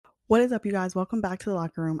What is up, you guys? Welcome back to the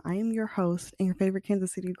locker room. I am your host and your favorite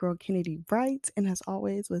Kansas City girl, Kennedy Bright. And as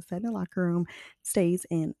always, what's said in the locker room stays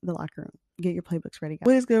in the locker room. Get your playbooks ready, guys.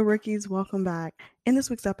 What is good, rookies? Welcome back. In this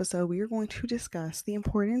week's episode, we are going to discuss the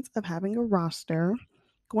importance of having a roster,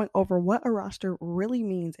 going over what a roster really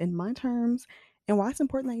means in my terms, and why it's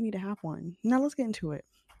important that you need to have one. Now, let's get into it.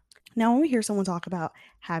 Now, when we hear someone talk about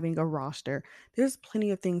having a roster, there's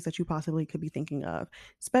plenty of things that you possibly could be thinking of,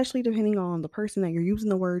 especially depending on the person that you're using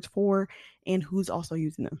the words for and who's also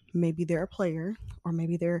using them. Maybe they're a player, or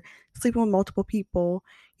maybe they're sleeping with multiple people,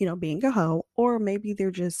 being a hoe, or maybe they're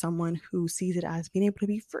just someone who sees it as being able to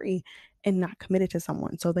be free and not committed to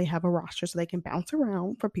someone. So they have a roster so they can bounce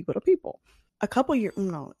around from people to people.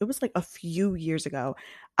 It was like a few years ago,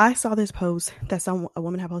 I saw this post that a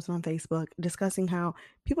woman had posted on Facebook discussing how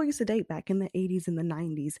people used to date back in the 80s and the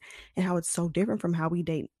 90s and how it's so different from how we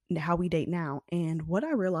date now. And what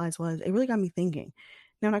I realized was it really got me thinking.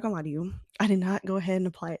 Now, I'm not gonna lie to you, I did not go ahead and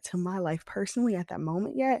apply it to my life personally at that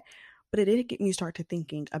moment yet, but it did get me start to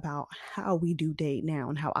thinking about how we do date now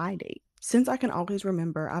and how I date. Since I can always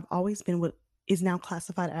remember, I've always been what is now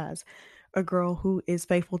classified as a girl who is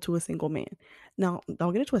faithful to a single man. Now,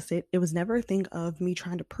 don't get it twisted. It was never a thing of me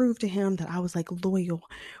trying to prove to him that I was like loyal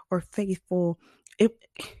or faithful. It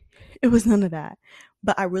it was none of that.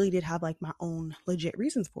 But I really did have like my own legit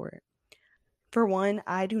reasons for it. For one,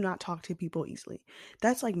 I do not talk to people easily.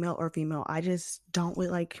 That's like male or female. I just don't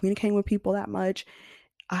really like communicating with people that much.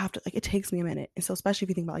 I have to, like, it takes me a minute. And so, especially if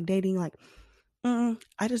you think about like dating, like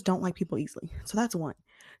I just don't like people easily. So that's one.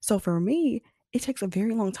 So for me, it takes a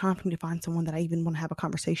very long time for me to find someone that I even want to have a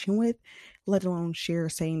conversation with, let alone share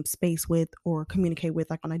same space with or communicate with,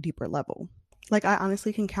 like, on a deeper level. Like, I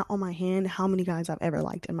honestly can count on my hand how many guys I've ever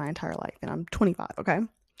liked in my entire life, and I'm 25, okay?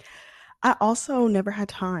 I also never had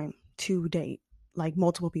time to date like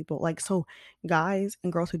multiple people. Like, so guys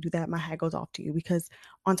and girls who do that, my hat goes off to you, because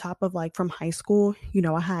on top of like from high school,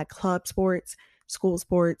 I had club sports, school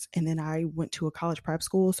sports, and then I went to a college prep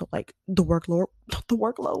school. So like the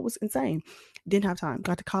workload was insane. Didn't have time.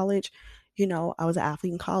 Got to college, I was an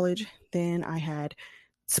athlete in college. Then I had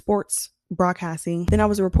sports broadcasting. Then I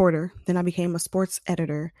was a reporter. Then I became a sports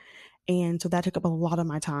editor. And so that took up a lot of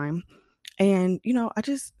my time. And I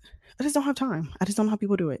just don't have time. I just don't know how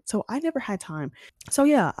people do it. So I never had time. So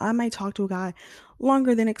yeah, I might talk to a guy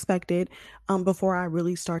longer than expected before I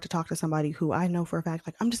really start to talk to somebody who I know for a fact,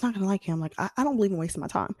 like, I'm just not gonna like him. Like, I don't believe in wasting my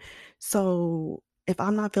time. So if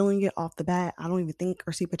I'm not feeling it off the bat, I don't even think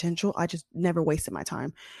or see potential. I just never wasted my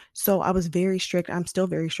time. So I was very strict. I'm still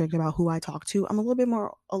very strict about who I talk to. I'm a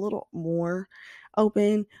little more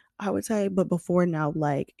open, I would say, but before now,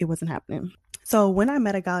 like, it wasn't happening. So when I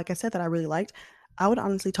met a guy, like I said, that I really liked, I would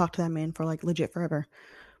honestly talk to that man for like legit forever,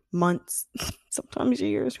 months, sometimes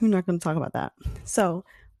years. We're not going to talk about that. So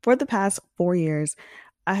for the past 4 years,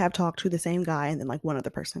 I have talked to the same guy and then like one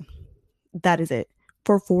other person. That is it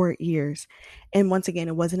for 4 years. And once again,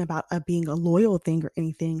 it wasn't about being a loyal thing or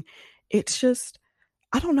anything. It's just,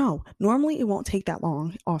 I don't know. Normally, it won't take that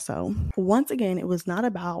long, also. Once again, it was not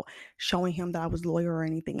about showing him that I was loyal or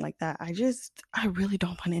anything like that. I really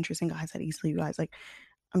don't find interest in guys that easily, you guys. Like,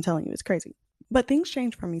 I'm telling you, it's crazy. But things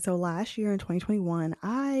changed for me. So last year in 2021,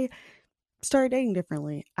 I started dating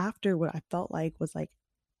differently after what I felt like was like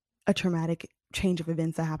a traumatic change of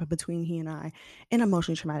events that happened between he and I, and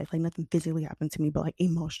emotionally traumatic. Like, nothing physically happened to me, but like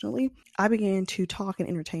emotionally, I began to talk and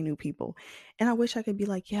entertain new people. And I wish I could be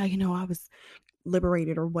like, yeah, I was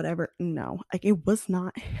liberated or whatever. No, like, it was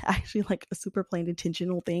not actually like a super plain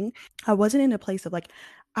intentional thing. I wasn't in a place of like,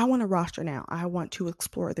 I want a roster now. I want to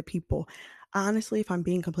explore other people. Honestly, if I'm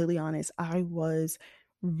being completely honest, I was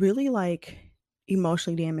really like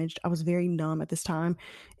emotionally damaged. I was very numb at this time.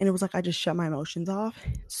 And it was like I just shut my emotions off.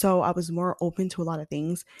 So I was more open to a lot of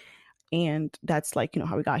things. And that's like,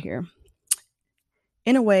 how we got here.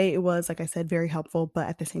 In a way, it was, like I said, very helpful. But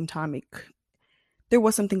at the same time, there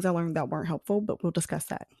was some things I learned that weren't helpful, but we'll discuss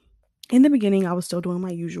that. In the beginning, I was still doing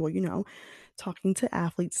my usual, talking to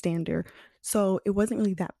athletes standard. So it wasn't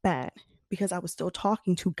really that bad because I was still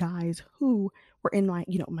talking to guys who were in my,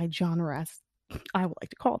 my genre, as I would like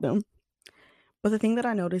to call them. But the thing that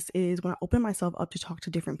I noticed is when I opened myself up to talk to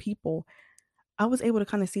different people, I was able to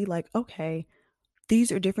kind of see, like, okay, these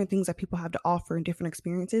are different things that people have to offer and different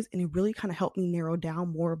experiences. And it really kind of helped me narrow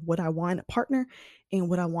down more of what I want in a partner and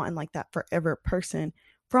what I want in like that forever person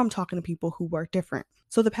from talking to people who were different.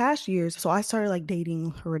 So the past years, so I started like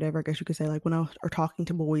dating or whatever, I guess you could say, like when I was, or talking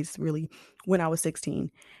to boys really when I was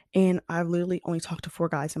 16. And I've literally only talked to 4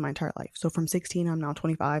 guys in my entire life. So from 16, I'm now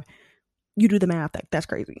 25. You do the math, that's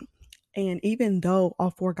crazy. And even though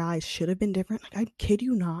all 4 guys should have been different, like, I kid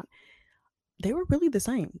you not, they were really the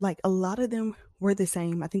same. Like a lot of them were the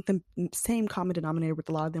same. I think the same common denominator with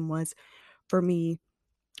a lot of them was, for me,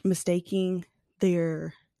 mistaking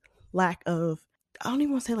their lack of, I don't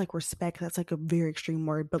even want to say like respect, that's like a very extreme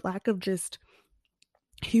word, but lack of just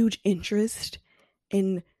huge interest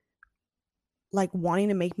in like wanting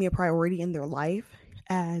to make me a priority in their life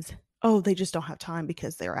as, oh, they just don't have time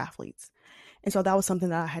because they're athletes. And so that was something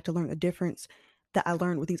that I had to learn, a difference that I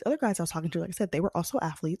learned with these other guys I was talking to. Like I said, they were also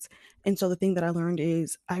athletes. And so the thing that I learned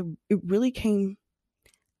is it really came,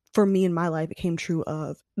 for me in my life, it came true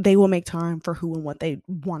of they will make time for who and what they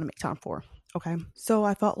want to make time for. Okay. So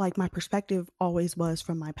I felt like my perspective always was,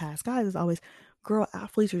 from my past guys, is always, girl,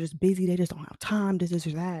 athletes are just busy. They just don't have time, this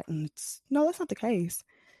or that. And it's, no, that's not the case.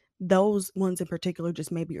 Those ones in particular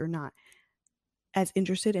just maybe are not as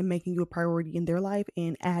interested in making you a priority in their life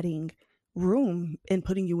and adding room and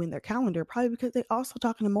putting you in their calendar, probably because they're also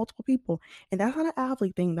talking to multiple people. And that's not an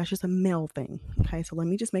athlete thing, that's just a male thing. Okay, so let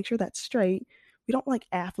me just make sure that's straight. We don't like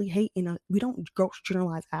athlete hate, we don't gross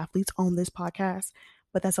generalize athletes on this podcast,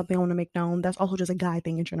 but that's something I want to make known. That's also just a guy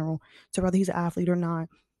thing in general. So whether he's an athlete or not,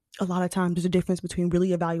 a lot of times there's a difference between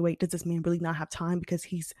really evaluate, does this man really not have time because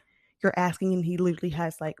you're asking and he literally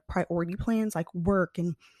has like priority plans like work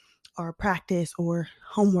and or practice or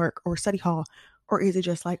homework or study hall, or is it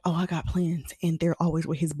just like, oh, I got plans and they're always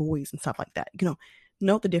with his boys and stuff like that,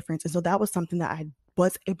 note the difference. And so that was something that I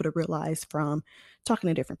was able to realize from talking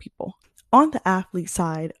to different people. On the athlete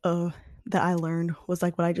side of that, I learned was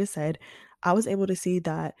like what I just said. I was able to see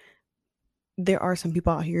that there are some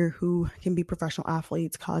people out here who can be professional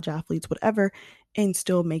athletes, college athletes, whatever, and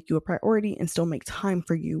still make you a priority and still make time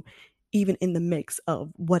for you, even in the mix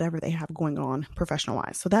of whatever they have going on professional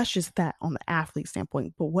wise. So that's just that on the athlete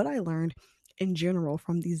standpoint. But what I learned in general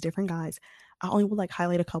from these different guys, I only will like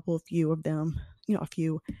highlight a few of them, a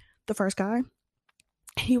few. The first guy,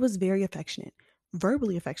 he was very affectionate,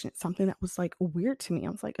 verbally affectionate, something that was like weird to me.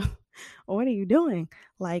 I was like, what are you doing?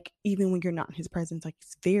 Like, even when you're not in his presence, like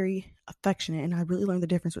he's very affectionate. And I really learned the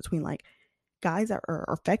difference between like guys that are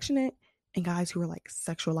affectionate and guys who are like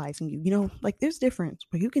sexualizing you. Like there's difference,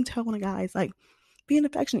 but you can tell when a guy is like being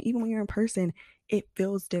affectionate, even when you're in person, it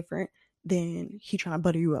feels different than he trying to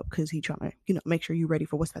butter you up because he trying to, make sure you're ready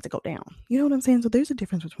for what's about to go down. You know what I'm saying? So there's a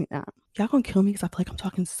difference between that. Y'all gonna kill me because I feel like I'm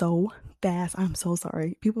talking so fast. I'm so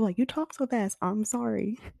sorry. People are like, you talk so fast. I'm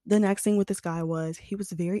sorry. The next thing with this guy was he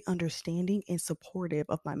was very understanding and supportive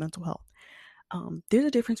of my mental health. There's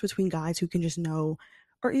a difference between guys who can just know,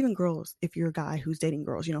 or even girls, if you're a guy who's dating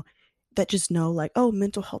girls, that just know like, oh,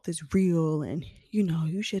 mental health is real and,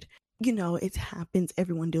 you should, it happens,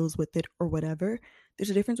 everyone deals with it or whatever. There's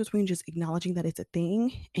a difference between just acknowledging that it's a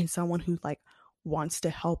thing and someone who like wants to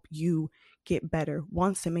help you get better,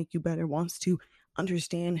 wants to make you better, wants to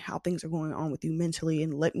understand how things are going on with you mentally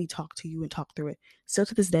and let me talk to you and talk through it. Still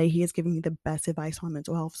to this day, he has given me the best advice on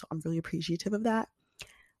mental health. So I'm really appreciative of that.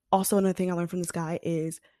 Also, another thing I learned from this guy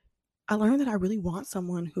is I learned that I really want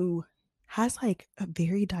someone who has like a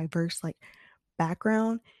very diverse like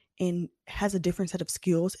background and has a different set of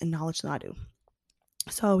skills and knowledge than I do.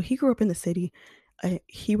 So he grew up in the city.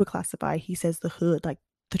 He would classify, he says the hood, like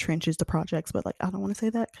the trenches, the projects, but like I don't want to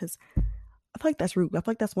say that because I feel like that's rude. I feel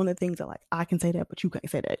like that's one of the things that like I can say that, but you can't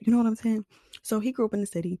say that. You know what I'm saying? So he grew up in the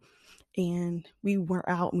city, and we were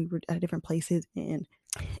out and we were at different places, and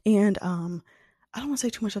I don't want to say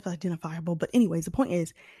too much of identifiable, but anyways, the point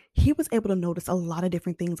is he was able to notice a lot of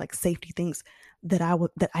different things, like safety things that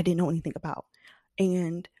I didn't know anything about.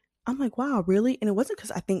 And I'm like, wow, really? And it wasn't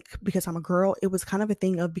because I think because I'm a girl, it was kind of a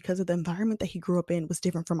thing of because of the environment that he grew up in was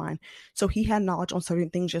different from mine. So he had knowledge on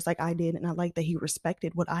certain things just like I did. And I like that he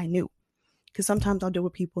respected what I knew. Because sometimes I'll deal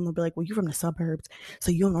with people and they'll be like, well, you're from the suburbs,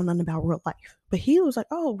 so you don't know nothing about real life. But he was like,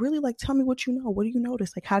 oh, really? Like, tell me what you know. What do you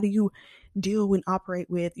notice? Like, how do you deal and operate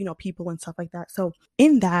with, people and stuff like that? So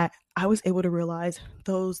in that, I was able to realize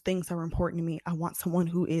those things that are important to me. I want someone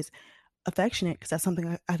who is affectionate because that's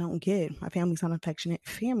something I don't get. My family's not affectionate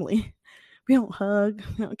family. We don't hug.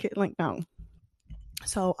 We don't get like, no.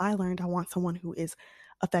 So I learned I want someone who is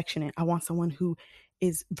affectionate. I want someone who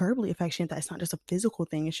is verbally affectionate. That's not just a physical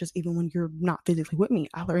thing. It's just even when you're not physically with me.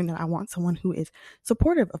 I learned that I want someone who is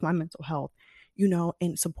supportive of my mental health,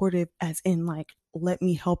 and supportive as in like, let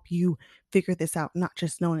me help you figure this out, not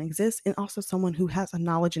just knowing it exists. And also someone who has a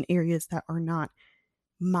knowledge in areas that are not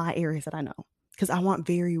my areas that I know. Because I want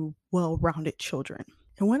very well-rounded children.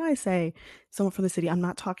 And when I say someone from the city, I'm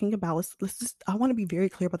not talking about, let's just, I want to be very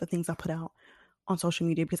clear about the things I put out on social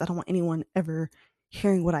media because I don't want anyone ever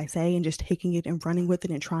hearing what I say and just taking it and running with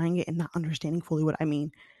it and trying it and not understanding fully what I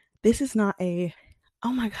mean. This is not a,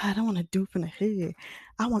 oh my God, I want to do from the hood.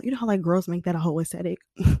 I want, how like girls make that a whole aesthetic.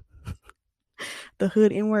 the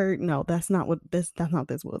hood N word. No, that's not what this. That's not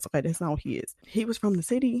this was. Okay, that's not what he is. He was from the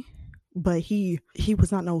city, but he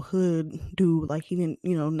was not no hood dude. Like he didn't,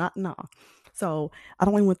 not nah. So I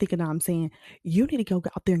don't want anyone thinking that I'm saying you need to go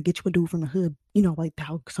out there and get you a dude from the hood. Like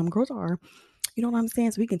how some girls are. You know what I'm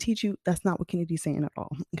saying? So we can teach you. That's not what Kennedy's saying at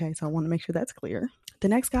all. Okay, so I want to make sure that's clear. The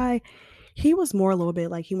next guy, he was more a little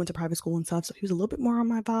bit like he went to private school and stuff, so he was a little bit more on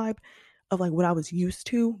my vibe of like what I was used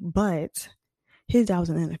to. But his dad was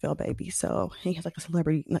an NFL baby, so he has like a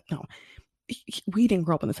celebrity. No, we didn't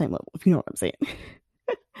grow up on the same level, if you know what I'm saying.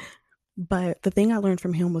 But the thing I learned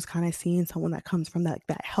from him was kind of seeing someone that comes from that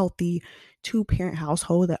healthy two-parent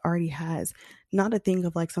household that already has not a thing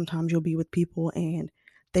of like sometimes you'll be with people and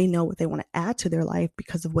they know what they want to add to their life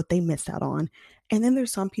because of what they missed out on. And then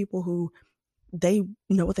there's some people who they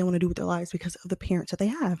know what they want to do with their lives because of the parents that they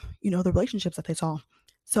have, the relationships that they saw.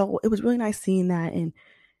 So it was really nice seeing that and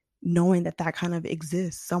knowing that that kind of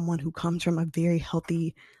exists. Someone who comes from a very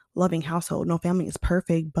healthy, loving household. No family is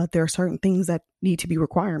perfect, but there are certain things that need to be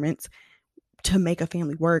requirements to make a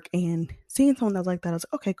family work. And seeing someone that's like that, I was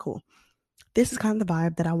like, okay, cool. This is kind of the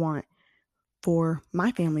vibe that I want for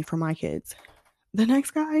my family, for my kids. The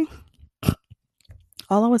next guy,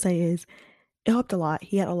 all I would say is it helped a lot.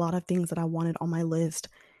 He had a lot of things that I wanted on my list,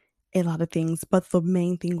 a lot of things. But the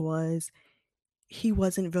main thing was he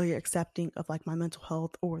wasn't very accepting of like my mental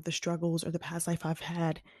health or the struggles or the past life I've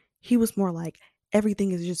had. He was more like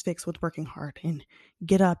everything is just fixed with working hard and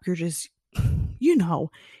get up. You're just, you're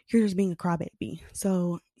just being a crybaby.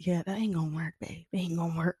 So yeah, that ain't gonna work, babe. It ain't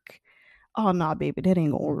gonna work. Oh nah, baby, that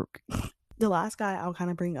ain't gonna work. The last guy I'll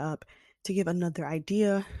kind of bring up to give another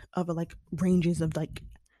idea of like ranges of like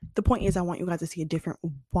the point is I want you guys to see a different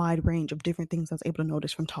wide range of different things I was able to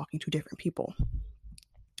notice from talking to different people.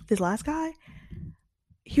 This last guy,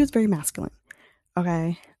 he was very masculine.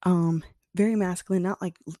 Okay. Very masculine, not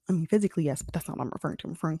like physically, yes, but that's not what I'm referring to.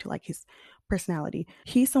 I'm referring to like his personality.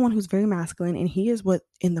 He's someone who's very masculine, and he is what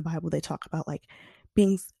in the Bible they talk about like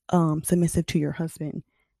being submissive to your husband.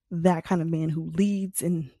 That kind of man who leads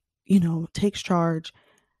and takes charge.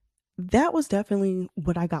 That was definitely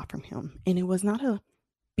what I got from him. And it was not a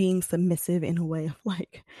being submissive in a way of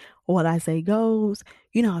like what I say goes.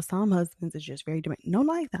 How some husbands is just very different. No,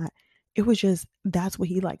 like that. It was just that's what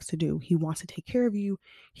he likes to do. He wants to take care of you.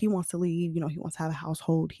 He wants to lead. He wants to have a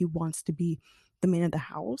household. He wants to be the man of the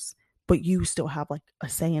house, but you still have like a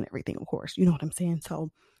say in everything, of course. You know what I'm saying?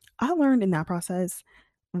 So I learned in that process,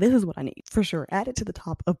 this is what I need for sure. Add it to the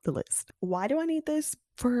top of the list. Why do I need this?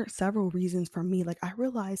 For several reasons for me. Like I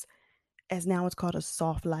realized as now it's called a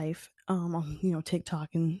soft life on TikTok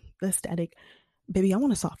and the aesthetic. Baby, I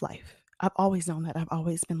want a soft life. I've always known that. I've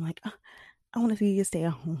always been like, I want to be a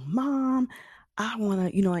stay-at-home mom. I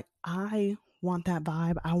want to, like I want that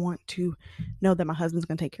vibe. I want to know that my husband's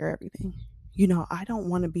going to take care of everything. I don't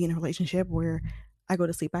want to be in a relationship where I go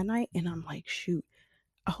to sleep at night and I'm like, shoot,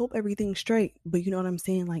 I hope everything's straight. But you know what I'm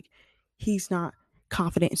saying? Like he's not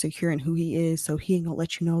confident and secure in who he is, so he ain't gonna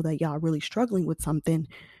let you know that y'all really struggling with something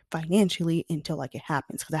financially until like it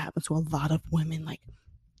happens, because that happens to a lot of women. Like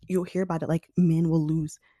you'll hear about it, like men will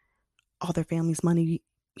lose all their family's money.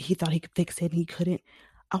 He thought he could fix it and he couldn't.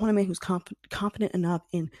 I want a man who's confident enough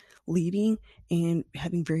in leading and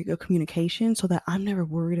having very good communication so that I'm never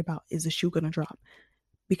worried about is the shoe gonna drop,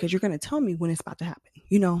 because you're gonna tell me when it's about to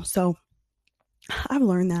happen. So I've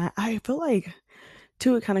learned that. I feel like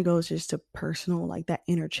too, it kind of goes just to personal, like that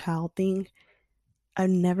inner child thing. I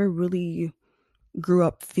never really grew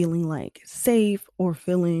up feeling like safe or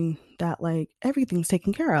feeling that like everything's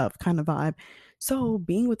taken care of kind of vibe. So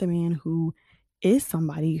being with a man who is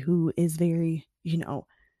somebody who is very,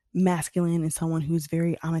 masculine and someone who's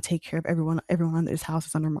very, I'm gonna take care of everyone in this house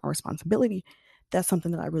is under my responsibility. That's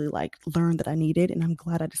something that I really like learned that I needed. And I'm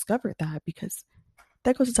glad I discovered that, because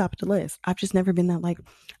that goes to the top of the list. I've just never been that like,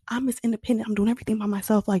 I'm as independent, I'm doing everything by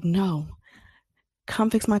myself. Like, no, come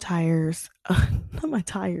fix my tires. Not my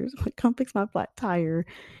tires, but come fix my flat tire.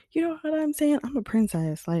 You know what I'm saying? I'm a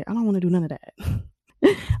princess. Like, I don't want to do none of that.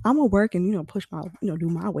 I'm gonna work and push my do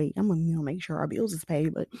my weight. I'm gonna make sure our bills is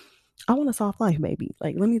paid, but I want a soft life, baby.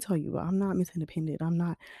 Like, let me tell you, I'm not Miss Independent. I'm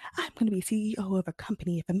gonna be CEO of a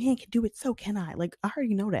company. If a man can do it, so can I. Like, I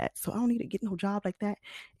already know that, so I don't need to get no job like that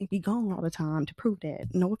and be gone all the time to prove that.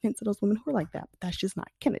 No offense to those women who are like that, but that's just not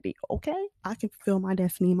Kennedy. Okay, I can fulfill my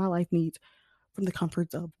destiny, my life needs from the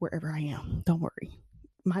comforts of wherever I am. Don't worry,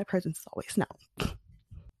 my presence is always known.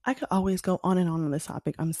 I could always go on this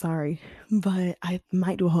topic. I'm sorry, but I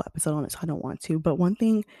might do a whole episode on it, so I don't want to. But one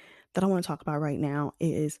thing that I want to talk about right now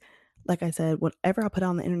is, like I said, whatever I put out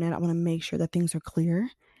on the internet, I want to make sure that things are clear,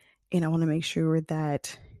 and I want to make sure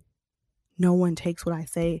that no one takes what I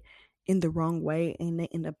say in the wrong way and they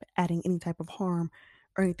end up adding any type of harm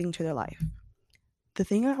or anything to their life. The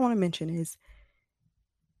thing I want to mention is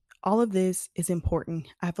all of this is important.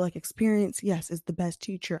 I feel like experience, yes, is the best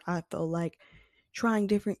teacher. I feel like trying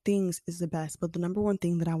different things is the best. But the number one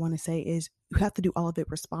thing that I want to say is you have to do all of it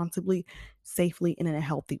responsibly, safely, and in a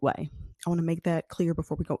healthy way. I want to make that clear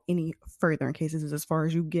before we go any further in case this is as far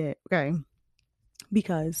as you get, okay?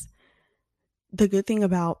 Because the good thing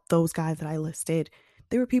about those guys that I listed,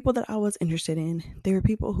 they were people that I was interested in. They were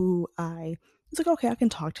people who I was like, okay, I can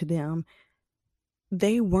talk to them.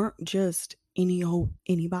 They weren't just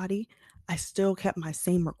anybody. I still kept my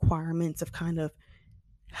same requirements of kind of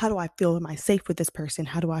how do I feel? Am I safe with this person?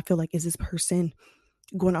 How do I feel like is this person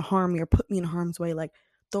going to harm me or put me in harm's way? Like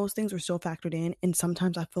those things were still factored in. And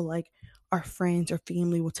sometimes I feel like our friends or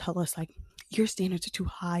family will tell us like your standards are too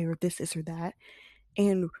high or this or that.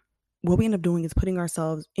 And what we end up doing is putting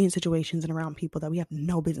ourselves in situations and around people that we have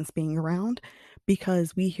no business being around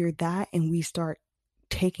because we hear that and we start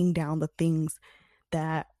taking down the things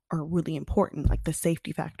that are really important, like the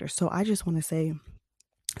safety factor. So I just want to say,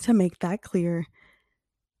 to make that clear,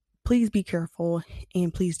 please be careful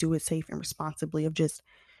and please do it safe and responsibly of just,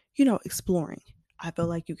 exploring. I feel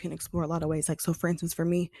like you can explore a lot of ways. Like, so for instance, for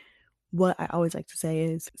me, what I always like to say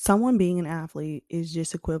is someone being an athlete is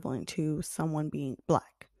just equivalent to someone being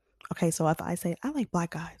black. Okay, so if I say I like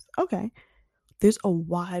black guys, okay, there's a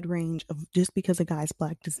wide range of just because a guy's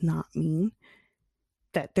black does not mean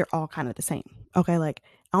that they're all kind of the same. Okay, like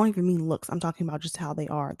I don't even mean looks. I'm talking about just how they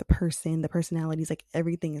are, the person, the personalities, like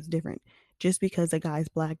everything is different. Just because a guy's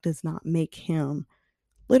black does not make him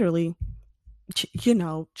literally,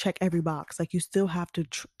 check every box. Like you still have to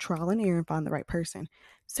trial and error and find the right person.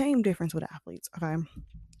 Same difference with athletes. Okay,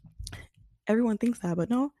 everyone thinks that, but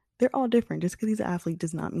no, they're all different. Just because he's an athlete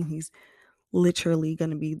does not mean he's literally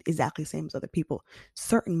going to be exactly the same as other people.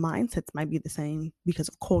 Certain mindsets might be the same because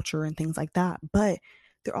of culture and things like that, but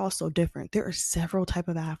they're also different. There are several type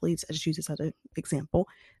of athletes, I just use this as an example,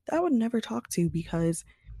 that I would never talk to because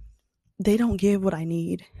they don't give what I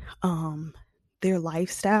need. Their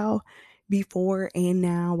lifestyle before and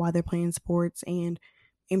now while they're playing sports and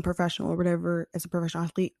in professional or whatever as a professional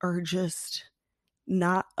athlete are just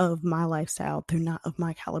not of my lifestyle. They're not of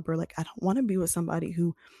my caliber. Like I don't want to be with somebody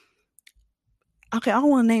who, okay, I don't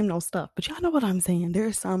want to name no stuff, but y'all know what I'm saying. There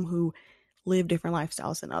are some who live different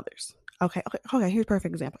lifestyles than others. Okay. Here's a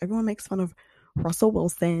perfect example. Everyone makes fun of Russell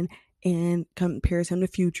Wilson and compares him to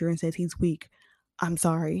Future and says he's weak. I'm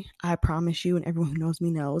sorry. I promise you, and everyone who knows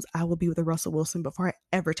me knows, I will be with a Russell Wilson before I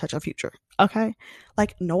ever touch a Future. Okay?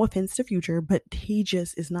 Like, no offense to Future, but he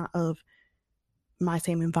just is not of my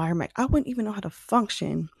same environment. I wouldn't even know how to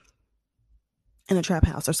function in a trap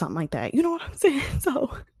house or something like that. You know what I'm saying?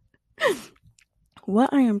 So,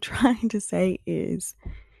 what I am trying to say is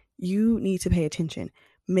you need to pay attention.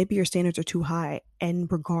 Maybe your standards are too high in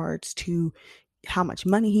regards to how much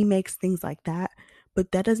money he makes, things like that.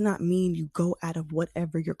 But that does not mean you go out of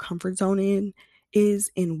whatever your comfort zone is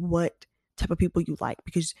and what type of people you like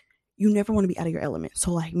because you never want to be out of your element.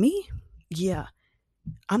 So like me, yeah,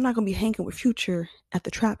 I'm not going to be hanging with Future at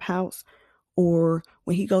the trap house or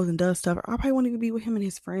when he goes and does stuff. I probably won't even be with him and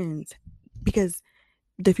his friends because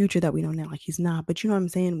the Future that we know now, like he's not. But you know what I'm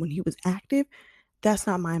saying? When he was active, that's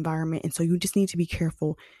not my environment. And so you just need to be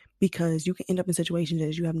careful because you can end up in situations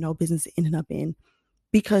that you have no business ending up in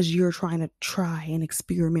because you're trying to try and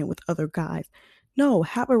experiment with other guys. No,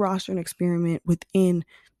 have a roster and experiment within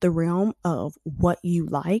the realm of what you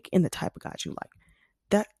like and the type of guys you like.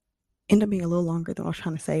 That ended up being a little longer than I was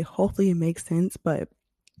trying to say. Hopefully it makes sense, but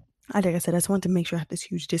like I said, I just wanted to make sure I have this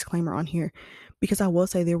huge disclaimer on here because I will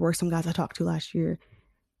say there were some guys I talked to last year.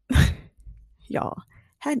 Y'all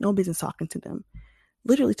had no business talking to them.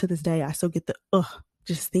 Literally to this day, I still get the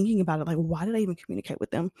just thinking about it. Like, why did I even communicate with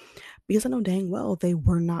them? Because I know dang well they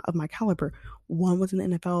were not of my caliber. One was in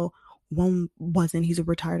the NFL, one wasn't. He's a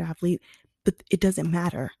retired athlete, but it doesn't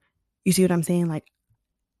matter. You see what I'm saying? Like,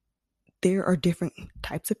 there are different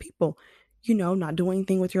types of people, not doing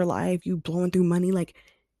anything with your life, you blowing through money. Like,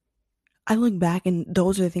 I look back and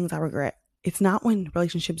those are the things I regret. It's not when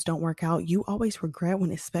relationships don't work out. You always regret when,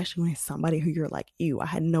 especially when it's somebody who you're like, ew, I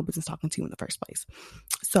had no business talking to you in the first place.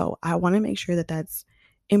 So I want to make sure that that's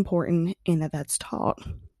important and that that's taught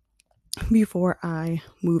before I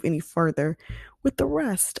move any further with the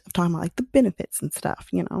rest of talking about like the benefits and stuff.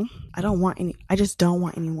 I just don't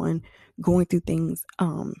want anyone going through things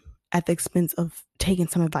at the expense of taking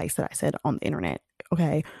some advice that I said on the internet,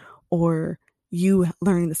 okay? Or you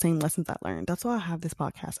learning the same lessons I learned. That's why I have this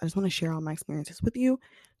podcast. I just want to share all my experiences with you.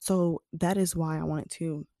 So that is why I wanted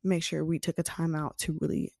to make sure we took a time out to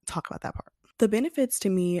really talk about that part. The benefits to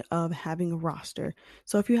me of having a roster.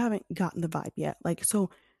 So if you haven't gotten the vibe yet, like,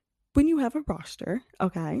 so when you have a roster,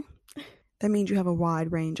 okay, that means you have a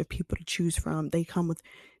wide range of people to choose from. They come with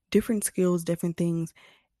different skills, different things.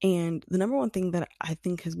 And the number one thing that I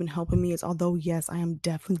think has been helping me is, although, yes, I am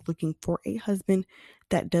definitely looking for a husband,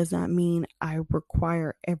 that does not mean I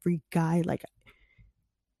require every guy. Like,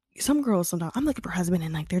 some girls sometimes, I'm looking for a husband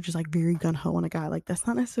and like they're just like very gun ho on a guy. Like, that's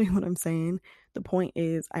not necessarily what I'm saying. The point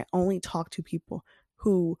is, I only talk to people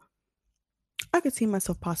who I could see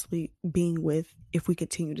myself possibly being with if we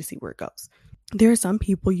continue to see where it goes. There are some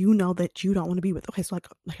people you know that you don't want to be with. Okay, so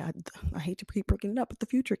I hate to keep bringing it up, but the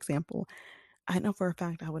future example, I know for a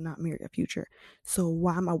fact I would not marry a future. So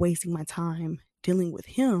why am I wasting my time dealing with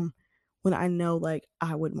him when I know like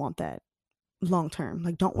I would want that long term?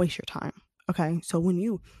 Like, don't waste your time. Okay, so when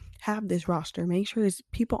you have this roster, make sure there's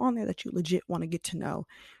people on there that you legit want to get to know,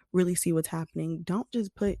 really see what's happening. Don't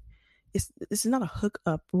just put this is not a hook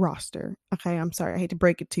up roster. Okay, I'm sorry, I hate to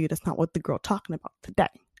break it to you. That's not what the girl talking about today.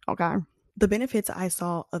 Okay. The benefits I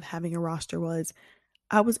saw of having a roster was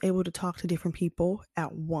I was able to talk to different people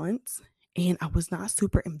at once, and I was not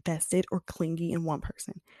super invested or clingy in one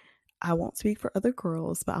person. I won't speak for other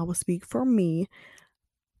girls, but I will speak for me.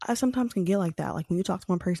 I sometimes can get like that. Like when you talk to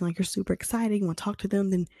one person, like you're super excited, you want to talk to them,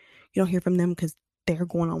 then you don't hear from them because they're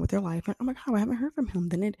going on with their life. And I'm like, oh, I haven't heard from him.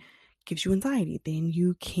 Then it gives you anxiety. Then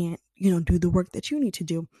you can't, do the work that you need to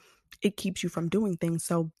do. It keeps you from doing things.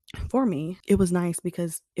 So for me, it was nice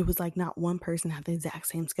because it was like not one person had the exact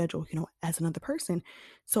same schedule, as another person.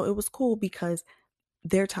 So it was cool because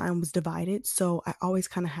their time was divided. So I always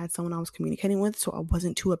kind of had someone I was communicating with. So I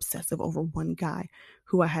wasn't too obsessive over one guy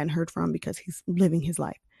who I hadn't heard from because he's living his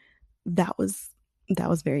life. That was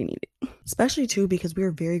very needed, especially too because we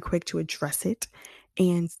were very quick to address it.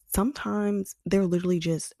 And sometimes they're literally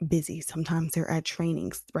just busy. Sometimes they're at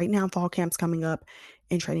trainings. Right now, fall camp's coming up,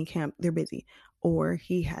 and training camp, they're busy. Or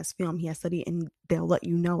he has film, he has study, and they'll let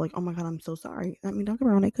you know, like, oh my God, I'm so sorry. I mean, don't get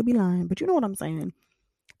me wrong, they could be lying, but you know what I'm saying.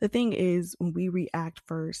 The thing is, when we react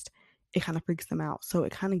first, it kind of freaks them out. So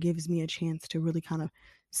it kind of gives me a chance to really kind of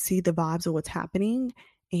see the vibes of what's happening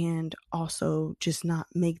and also just not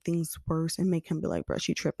make things worse and make him be like, bro,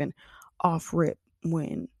 she tripping off rip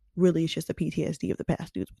when really it's just a PTSD of the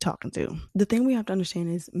past dudes we're talking to. The thing we have to understand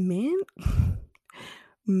is men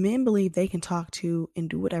believe they can talk to and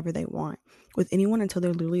do whatever they want with anyone until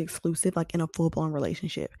they're literally exclusive, like in a full-blown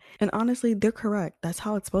relationship. And honestly, they're correct. That's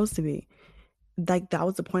how it's supposed to be. Like, that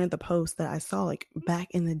was the point of the post that I saw. Like, back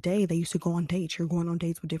in the day, they used to go on dates. You're going on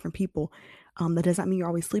dates with different people. That does not mean you're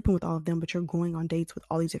always sleeping with all of them, but you're going on dates with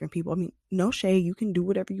all these different people. I mean, no shade, you can do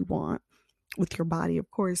whatever you want with your body,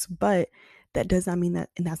 of course, but that does not mean that,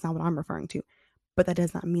 and that's not what I'm referring to, but that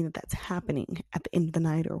does not mean that that's happening at the end of the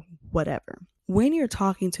night or whatever. When you're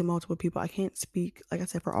talking to multiple people, I can't speak, like I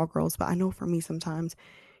said, for all girls, but I know for me sometimes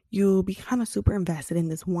you'll be kind of super invested in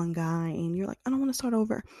this one guy and you're like, I don't want to start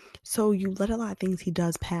over. So you let a lot of things he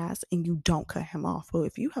does pass and you don't cut him off. Well,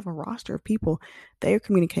 if you have a roster of people that you're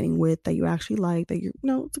communicating with that you actually like, that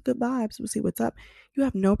it's a good vibe, so we'll see what's up, you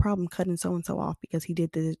have no problem cutting so and so off because he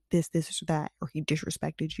did this or that, or he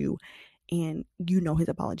disrespected you, and his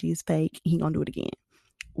apology is fake. He gonna do it again.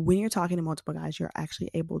 When you're talking to multiple guys, you're actually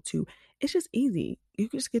able to, it's just easy. You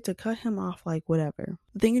just get to cut him off like whatever.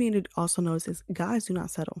 The thing you need to also notice is guys do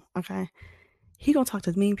not settle, okay? He gonna talk to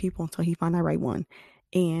as many people until he find that right one.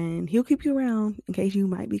 And he'll keep you around in case you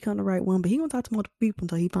might become the right one, but he gonna talk to multiple people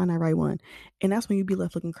until he find that right one. And that's when you be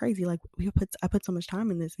left looking crazy. Like, I put so much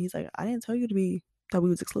time in this. And he's like, I didn't tell you that we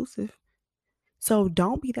was exclusive. So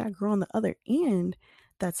don't be that girl on the other end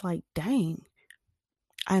that's like, dang,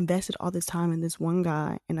 I invested all this time in this one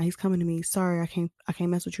guy and now he's coming to me, sorry, I can't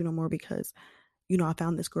mess with you no more because, I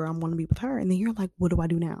found this girl, I want to be with her. And then you're like, what do I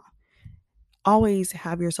do now? Always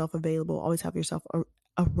have yourself available, always have yourself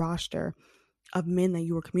a roster of men that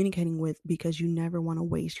you are communicating with because you never want to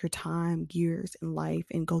waste your time, years, and life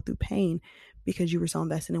and go through pain because you were so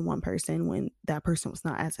invested in one person when that person was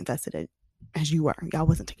not as invested as you were. Y'all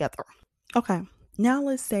wasn't together. Okay, now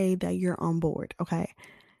let's say that you're on board, okay?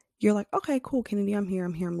 You're like, okay, cool, Kennedy, I'm here,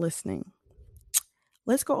 I'm listening.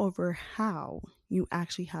 Let's go over how you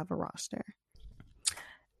actually have a roster.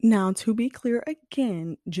 Now, to be clear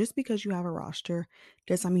again, just because you have a roster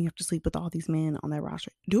does not mean you have to sleep with all these men on that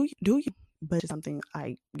roster. Do you? But it's something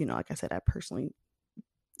like I said, I personally,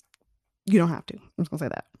 you don't have to. I'm just gonna say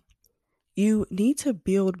that. You need to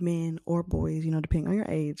build men or boys, depending on your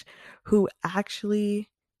age, who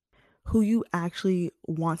you actually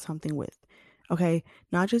want something with. Okay?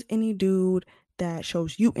 Not just any dude that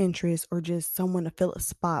shows you interest or just someone to fill a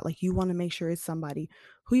spot. Like, you want to make sure it's somebody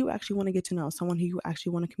who you actually want to get to know, someone who you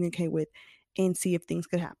actually want to communicate with and see if things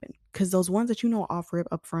could happen. Because those ones that you know off rip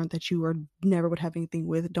up front that you are never would have anything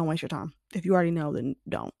with, don't waste your time. If you already know, then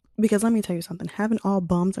don't. Because let me tell you something, having all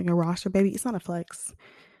bums on your roster, baby, it's not a flex.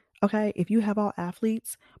 Okay, if you have all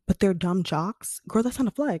athletes, but they're dumb jocks, girl, that's not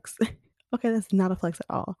a flex. Okay, that's not a flex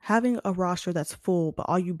at all. Having a roster that's full, but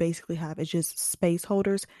all you basically have is just space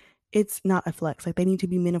holders, it's not a flex. Like, they need to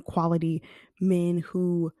be men of quality, men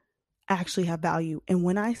who actually have value. And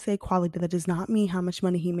when I say quality, that does not mean how much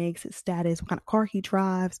money he makes, his status, what kind of car he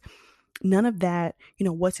drives, none of that.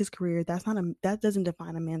 What's his career? That doesn't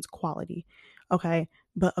define a man's quality. Okay,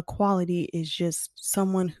 but a quality is just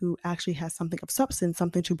someone who actually has something of substance,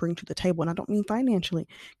 something to bring to the table. And I don't mean financially,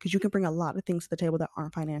 because you can bring a lot of things to the table that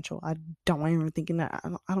aren't financial. I don't want anyone thinking that.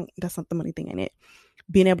 I don't That's not the money thing in it.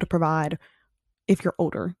 Being able to provide, if you're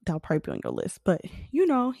older, that'll probably be on your list. But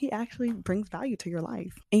he actually brings value to your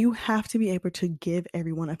life. And you have to be able to give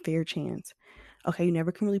everyone a fair chance. Okay, you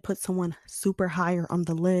never can really put someone super higher on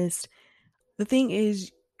the list. The thing is,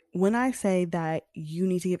 when I say that you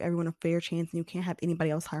need to give everyone a fair chance and you can't have anybody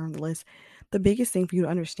else higher on the list, the biggest thing for you to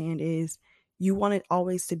understand is you want it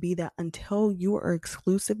always to be that until you are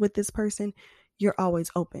exclusive with this person, you're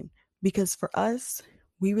always open. Because for us,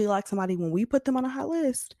 we really like somebody when we put them on a hot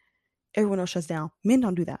list, everyone else shuts down. Men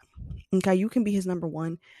don't do that. Okay, you can be his number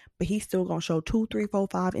one, but he's still gonna show 2, 3, 4,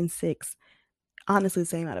 5, and 6, honestly, the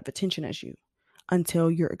same amount of attention as you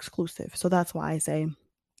until you're exclusive. So that's why I say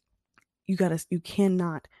you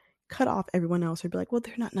cannot cut off everyone else or be like, well,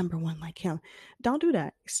 they're not number one like him. Don't do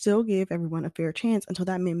that. Still give everyone a fair chance until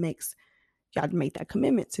that man makes y'all make that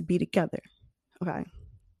commitment to be together. Okay.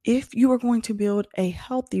 If you are going to build a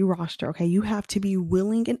healthy roster, okay, you have to be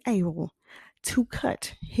willing and able to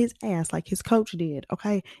cut his ass like his coach did.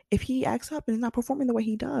 Okay. If he acts up and is not performing the way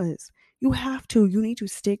he does, you need to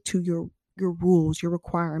stick to your rules, your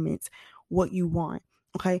requirements, what you want.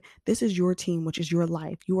 Okay. This is your team, which is your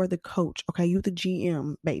life. You are the coach. Okay. You the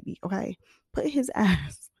GM, baby. Okay. Put his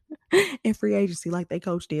ass in free agency like they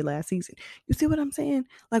coach did last season. You see what I'm saying?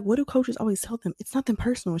 Like, what do coaches always tell them? It's nothing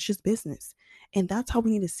personal. It's just business. And that's how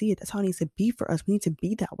we need to see it. That's how it needs to be for us. We need to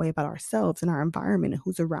be that way about ourselves and our environment and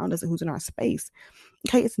who's around us and who's in our space.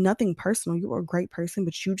 Okay, it's nothing personal. You are a great person,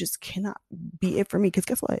 but you just cannot be it for me. Because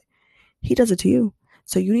guess what? He does it to you.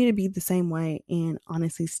 So you need to be the same way and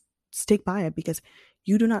honestly stick by it, because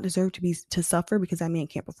you do not deserve to suffer because that man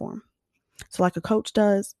can't perform. So like a coach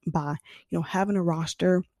does by, having a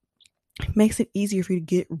roster makes it easier for you to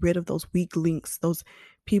get rid of those weak links, those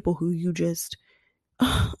people who you just,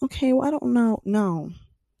 oh, okay, well, I don't know. No,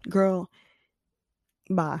 girl,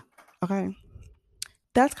 bye. Okay.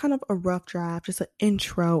 That's kind of a rough draft, just an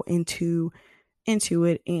intro into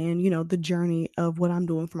it and, the journey of what I'm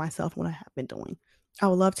doing for myself, what I have been doing. I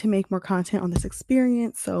would love to make more content on this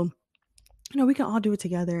experience. So, we can all do it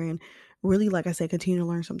together and really, like I said, continue to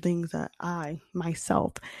learn some things that I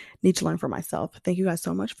myself need to learn for myself. Thank you guys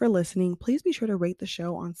so much for listening. Please be sure to rate the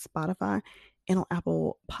show on Spotify and on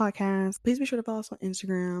Apple Podcasts. Please be sure to follow us on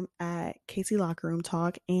Instagram at Casey Locker Room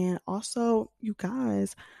Talk. And also, you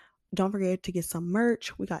guys, don't forget to get some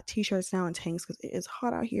merch. We got t-shirts now and tanks because it is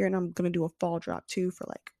hot out here. And I'm going to do a fall drop too for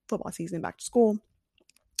like football season, back to school.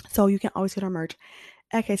 So you can always get our merch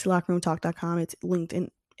at CaseyLockerRoomTalk.com. It's linked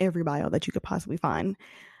in every bio that you could possibly find.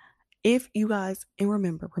 If you guys, and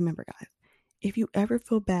remember guys, if you ever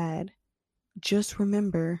feel bad, just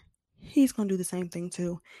remember he's going to do the same thing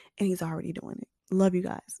too. And he's already doing it. Love you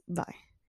guys. Bye.